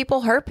 Hurt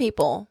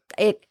people.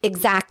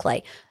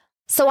 Exactly.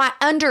 So I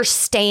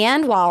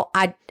understand, while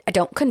I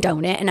don't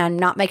condone it and I'm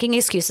not making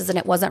excuses and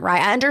it wasn't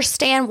right, I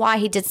understand why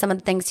he did some of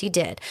the things he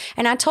did.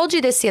 And I told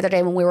you this the other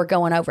day when we were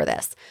going over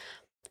this.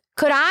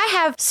 Could I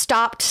have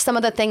stopped some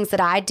of the things that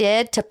I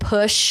did to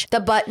push the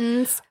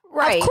buttons?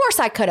 Right. Of course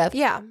I could have.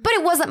 Yeah. But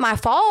it wasn't my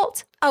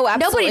fault. Oh,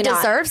 absolutely Nobody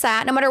not. deserves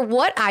that, no matter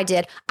what I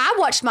did. I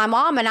watched my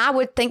mom and I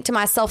would think to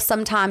myself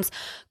sometimes,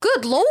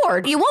 good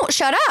Lord, you won't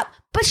shut up.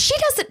 But she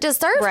doesn't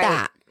deserve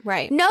that.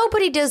 Right.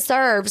 Nobody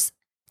deserves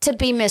to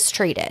be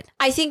mistreated.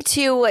 I think,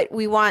 too, what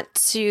we want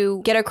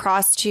to get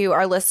across to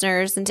our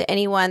listeners and to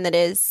anyone that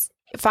is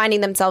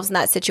finding themselves in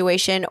that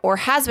situation or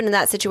has been in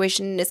that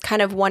situation is kind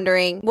of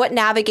wondering what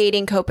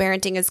navigating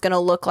co-parenting is going to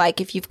look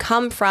like if you've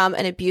come from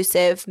an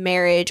abusive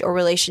marriage or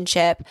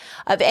relationship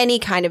of any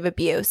kind of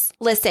abuse.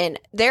 Listen,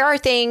 there are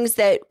things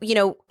that,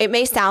 it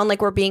may sound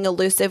like we're being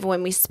elusive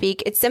when we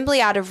speak. It's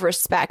simply out of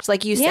respect.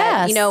 Like you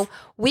said,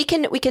 we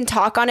can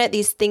talk on it.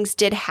 These things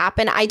did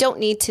happen. I don't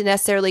need to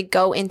necessarily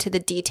go into the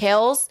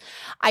details.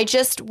 I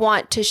just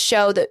want to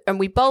show that,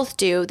 and we both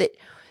do, that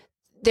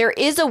there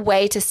is a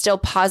way to still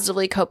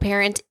positively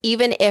co-parent,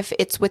 even if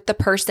it's with the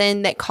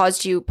person that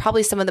caused you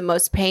probably some of the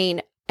most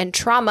pain and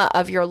trauma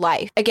of your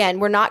life.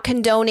 Again, we're not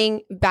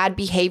condoning bad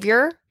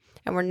behavior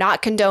and we're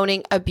not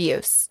condoning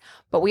abuse,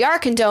 but we are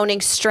condoning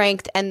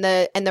strength and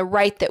the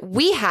right that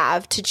we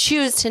have to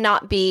choose to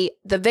not be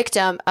the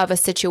victim of a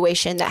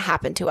situation that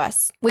happened to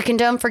us. We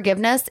condone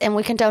forgiveness, and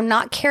we condone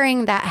not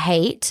carrying that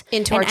hate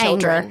into our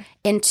children, anger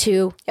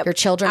into your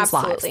children's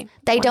lives.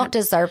 They don't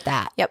deserve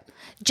that. Yep.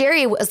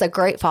 Jerry was a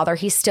great father.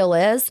 He still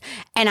is.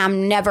 And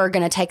I'm never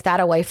going to take that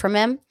away from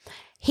him.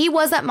 He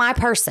wasn't my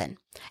person.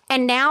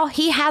 And now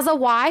he has a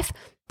wife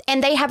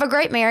and they have a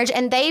great marriage,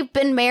 and they've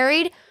been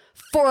married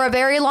for a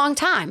very long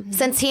time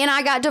since he and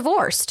I got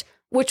divorced,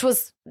 which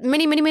was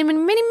many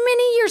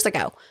years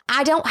ago.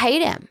 I don't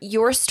hate him.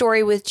 Your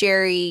story with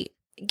Jerry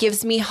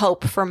gives me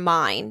hope for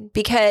mine,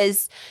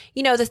 because,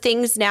 the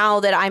things now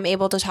that I'm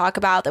able to talk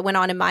about that went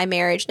on in my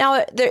marriage.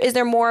 Now, is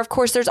there more? Of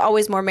course, there's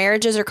always more.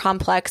 Marriages are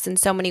complex in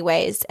so many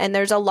ways. And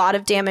there's a lot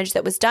of damage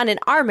that was done in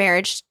our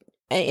marriage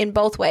in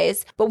both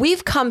ways. But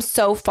we've come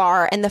so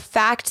far. And the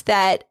fact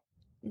that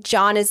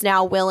John is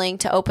now willing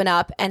to open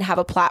up and have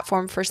a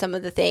platform for some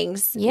of the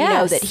things,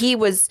 that he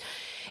was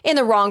in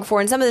the wrong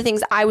for, and some of the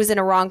things I was in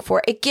a wrong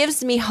for, it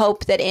gives me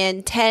hope that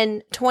in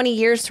 10, 20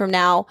 years from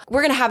now, we're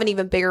going to have an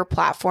even bigger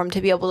platform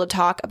to be able to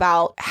talk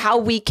about how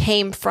we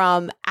came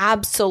from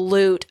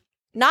absolute,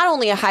 not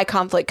only a high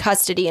conflict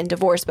custody and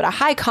divorce, but a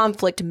high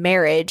conflict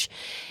marriage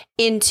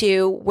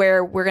into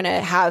where we're going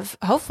to have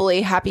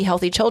hopefully happy,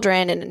 healthy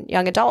children and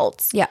young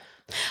adults. Yeah.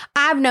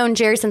 I've known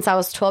Jerry since I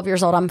was 12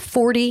 years old. I'm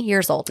 40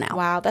 years old now.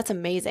 Wow, that's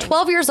amazing.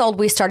 12 years old,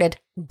 we started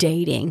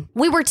dating.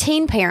 We were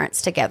teen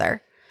parents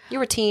together. You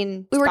were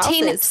teen We spouses. were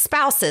teen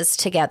spouses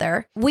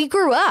together. We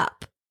grew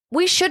up.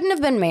 We shouldn't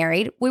have been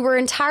married. We were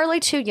entirely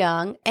too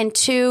young and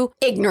too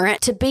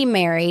ignorant to be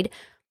married.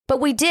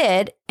 But we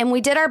did, and we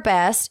did our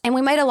best, and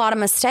we made a lot of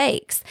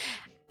mistakes.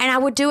 And I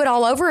would do it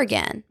all over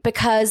again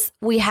because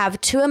we have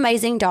 2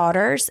 amazing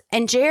daughters.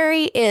 And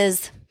Jerry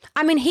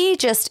he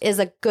just is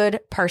a good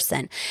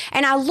person.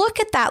 And I look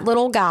at that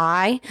little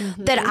guy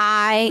that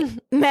I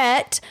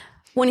met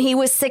when he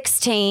was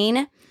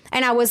 16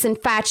 and I was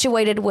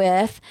infatuated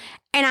with,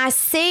 and I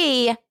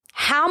see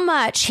how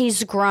much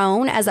he's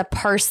grown as a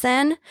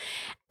person,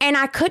 and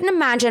I couldn't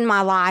imagine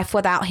my life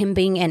without him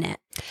being in it.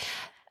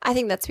 I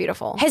think that's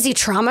beautiful. Has he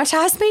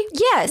traumatized me?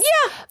 Yes.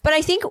 Yeah. But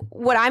I think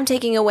what I'm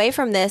taking away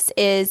from this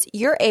is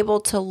you're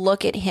able to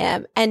look at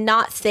him and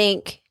not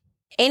think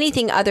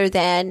anything other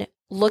than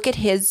look at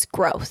his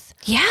growth.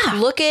 Yeah.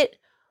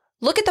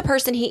 Look at the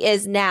person he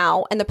is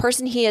now and the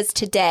person he is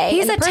today.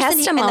 He's and a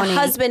testimony. And the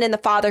husband and the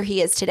father he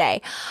is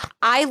today.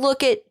 I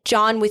look at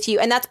John with you,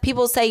 and that's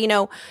people say, you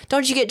know,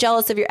 don't you get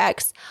jealous of your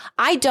ex?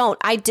 I don't.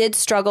 I did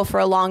struggle for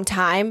a long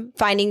time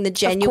finding the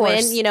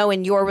genuine, you know,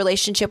 in your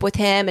relationship with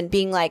him and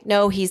being like,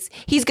 no, he's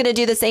going to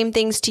do the same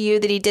things to you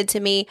that he did to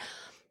me.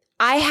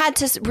 I had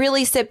to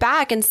really sit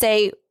back and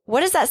say,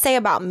 what does that say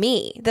about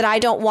me that I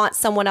don't want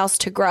someone else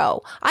to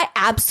grow? I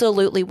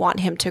absolutely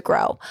want him to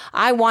grow.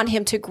 I want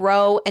him to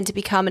grow and to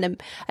become an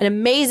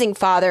amazing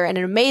father and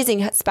an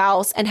amazing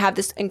spouse and have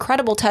this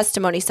incredible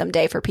testimony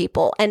someday for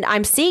people. And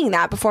I'm seeing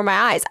that before my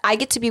eyes. I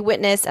get to be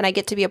witness and I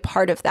get to be a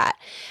part of that.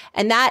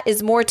 And that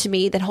is more to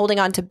me than holding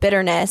on to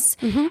bitterness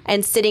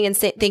and sitting and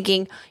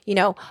thinking, you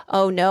know,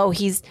 oh no,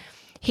 he's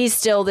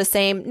still the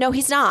same. No,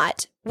 he's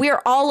not. We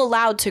are all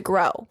allowed to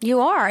grow. You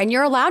are, and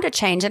you're allowed to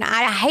change. And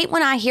I hate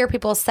when I hear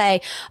people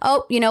say,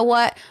 oh, you know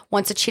what?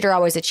 Once a cheater,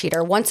 always a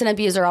cheater. Once an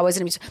abuser, always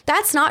an abuser.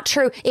 That's not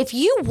true. If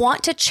you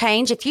want to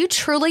change, if you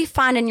truly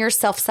find in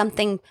yourself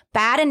something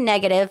bad and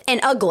negative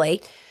and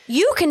ugly,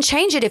 you can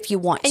change it if you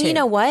want to. And you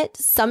know what?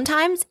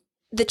 Sometimes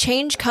the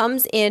change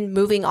comes in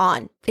moving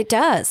on. It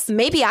does.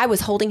 Maybe I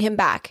was holding him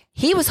back.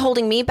 He was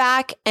holding me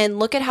back. And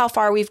look at how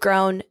far we've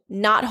grown,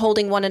 not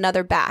holding one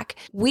another back.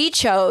 We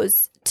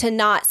chose to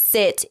not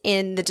sit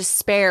in the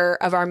despair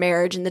of our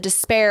marriage and the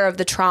despair of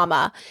the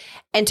trauma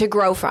and to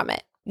grow from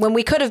it when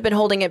we could have been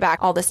holding it back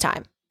all this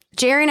time.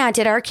 Jerry and I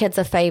did our kids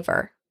a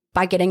favor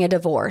by getting a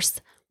divorce.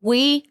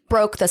 We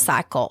broke the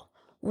cycle.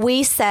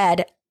 We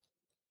said,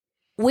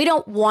 we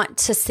don't want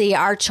to see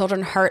our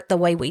children hurt the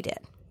way we did.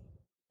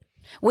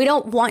 We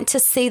don't want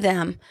to see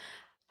them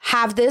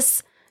have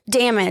this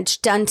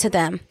damage done to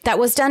them that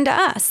was done to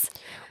us.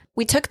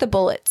 We took the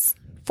bullets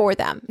for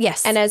them.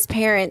 Yes. And as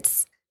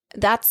parents,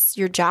 that's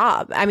your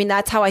job. I mean,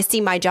 that's how I see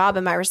my job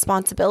and my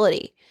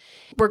responsibility.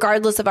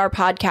 Regardless of our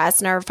podcast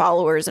and our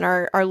followers and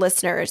our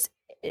listeners,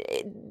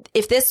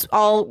 if this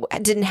all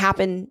didn't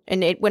happen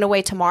and it went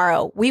away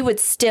tomorrow, we would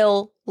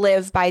still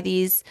live by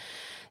these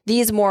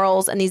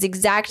morals and these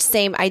exact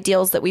same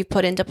ideals that we've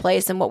put into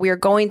place and what we are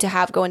going to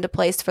have go into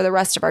place for the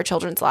rest of our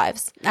children's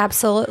lives.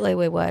 Absolutely,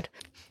 we would.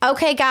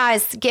 Okay,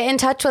 guys, get in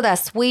touch with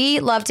us.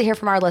 We love to hear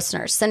from our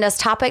listeners. Send us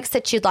topics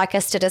that you'd like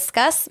us to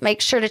discuss. Make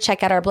sure to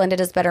check out our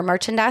Blended is Better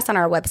merchandise on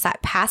our website,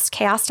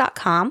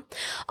 pastchaos.com.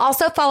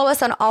 Also, follow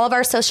us on all of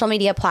our social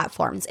media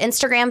platforms,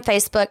 Instagram,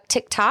 Facebook,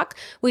 TikTok.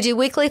 We do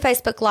weekly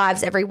Facebook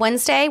Lives every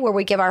Wednesday where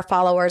we give our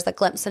followers a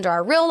glimpse into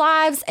our real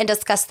lives and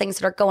discuss things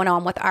that are going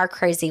on with our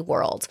crazy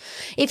world.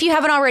 If you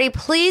haven't already,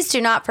 please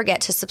do not forget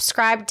to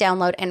subscribe,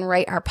 download, and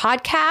rate our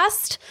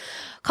podcast.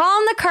 Call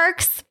on the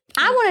Kirks.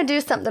 I want to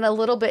do something a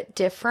little bit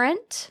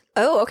different.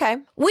 Oh, okay.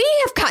 We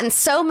have gotten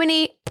so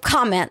many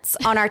comments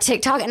on our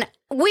TikTok, and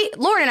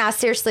Lauren and I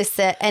seriously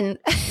sit and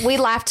we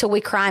laugh till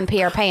we cry and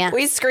pee our pants.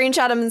 We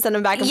screenshot them and send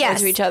them back and forth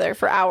to each other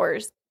for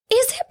hours.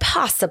 Is it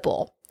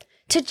possible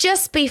to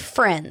just be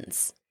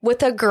friends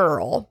with a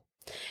girl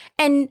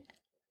and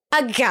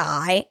a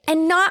guy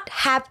and not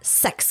have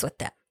sex with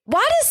them?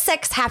 Why does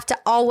sex have to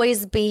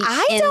always be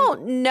I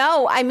don't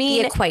know. I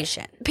mean, the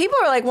equation? People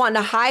are like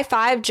wanting to high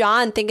five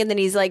John thinking that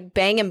he's like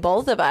banging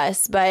both of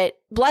us, but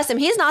bless him,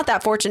 he's not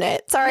that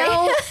fortunate. Sorry.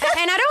 No,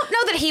 and I don't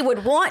know that he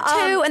would want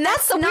to. And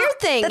that's the weird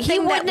thing. He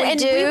wouldn't,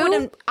 and we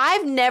wouldn't.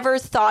 I've never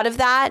thought of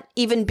that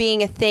even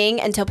being a thing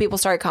until people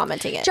started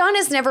commenting it. John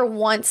has never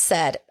once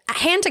said,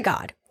 hand to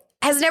God,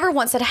 has never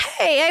once said,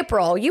 hey,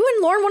 April, you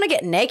and Lauren want to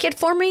get naked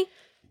for me?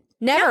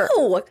 Never.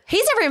 No.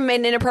 He's never even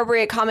made an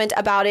inappropriate comment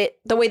about it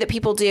the way that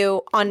people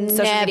do on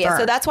social media.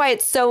 So that's why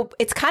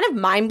it's kind of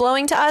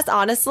mind-blowing to us,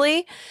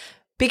 honestly,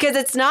 because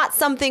it's not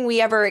something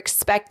we ever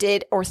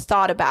expected or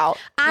thought about.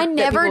 I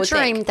never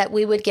dreamed that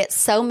we would get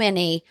so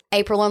many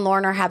April and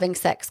Lauren are having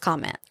sex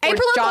comments.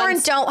 April and Lauren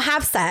don't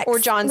have sex or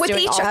John's with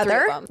doing each all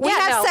other. Three of them. We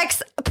have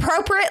sex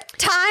appropriate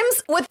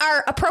times with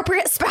our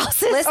appropriate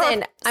spouses.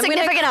 Listen, or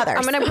significant others.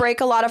 I'm going to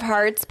break a lot of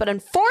hearts, but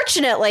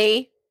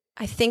unfortunately,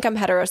 I think I'm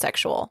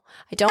heterosexual.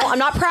 I'm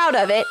not proud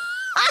of it.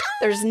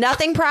 There's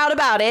nothing proud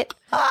about it,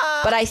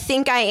 but I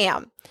think I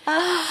am.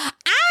 I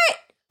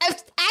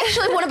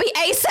actually want to be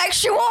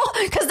asexual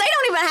because they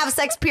don't even have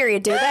sex,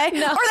 period, do they?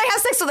 No. Or they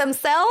have sex with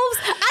themselves?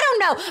 I don't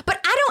know.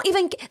 But I don't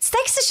even,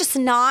 sex is just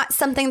not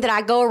something that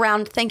I go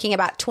around thinking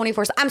about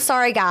 24/7. I'm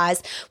sorry,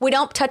 guys. We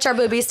don't touch our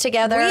boobies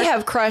together. We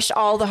have crushed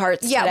all the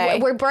hearts today.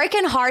 We're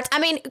breaking hearts. I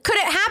mean, could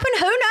it happen?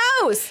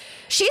 Who knows?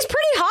 She's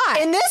pretty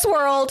hot. In this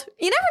world,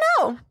 you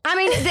never know. I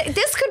mean,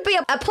 this could be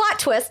a plot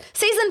twist.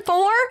 Season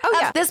 4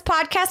 of this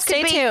podcast could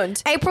Stay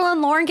tuned. April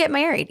and Lauren get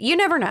married. You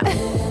never know.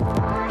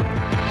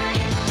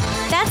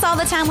 That's all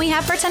the time we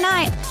have for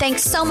tonight.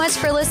 Thanks so much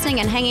for listening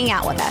and hanging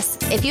out with us.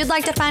 If you'd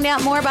like to find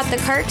out more about the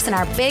Kirks and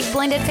our big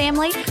blended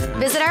family,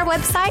 visit our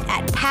website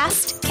at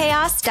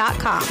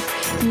pastchaos.com.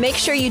 Make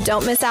sure you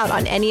don't miss out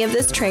on any of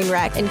this train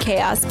wreck and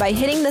chaos by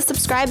hitting the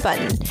subscribe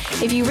button.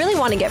 If you really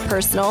want to get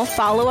personal,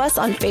 follow us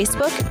on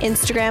Facebook,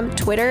 Instagram,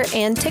 Twitter,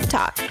 and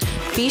TikTok.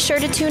 Be sure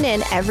to tune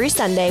in every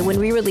Sunday when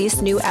we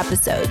release new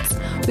episodes.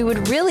 We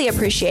would really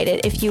appreciate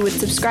it if you would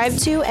subscribe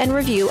to and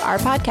review our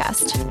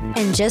podcast.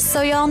 And just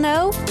so y'all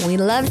know, we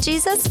love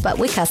Jesus, but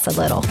we cuss a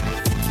little.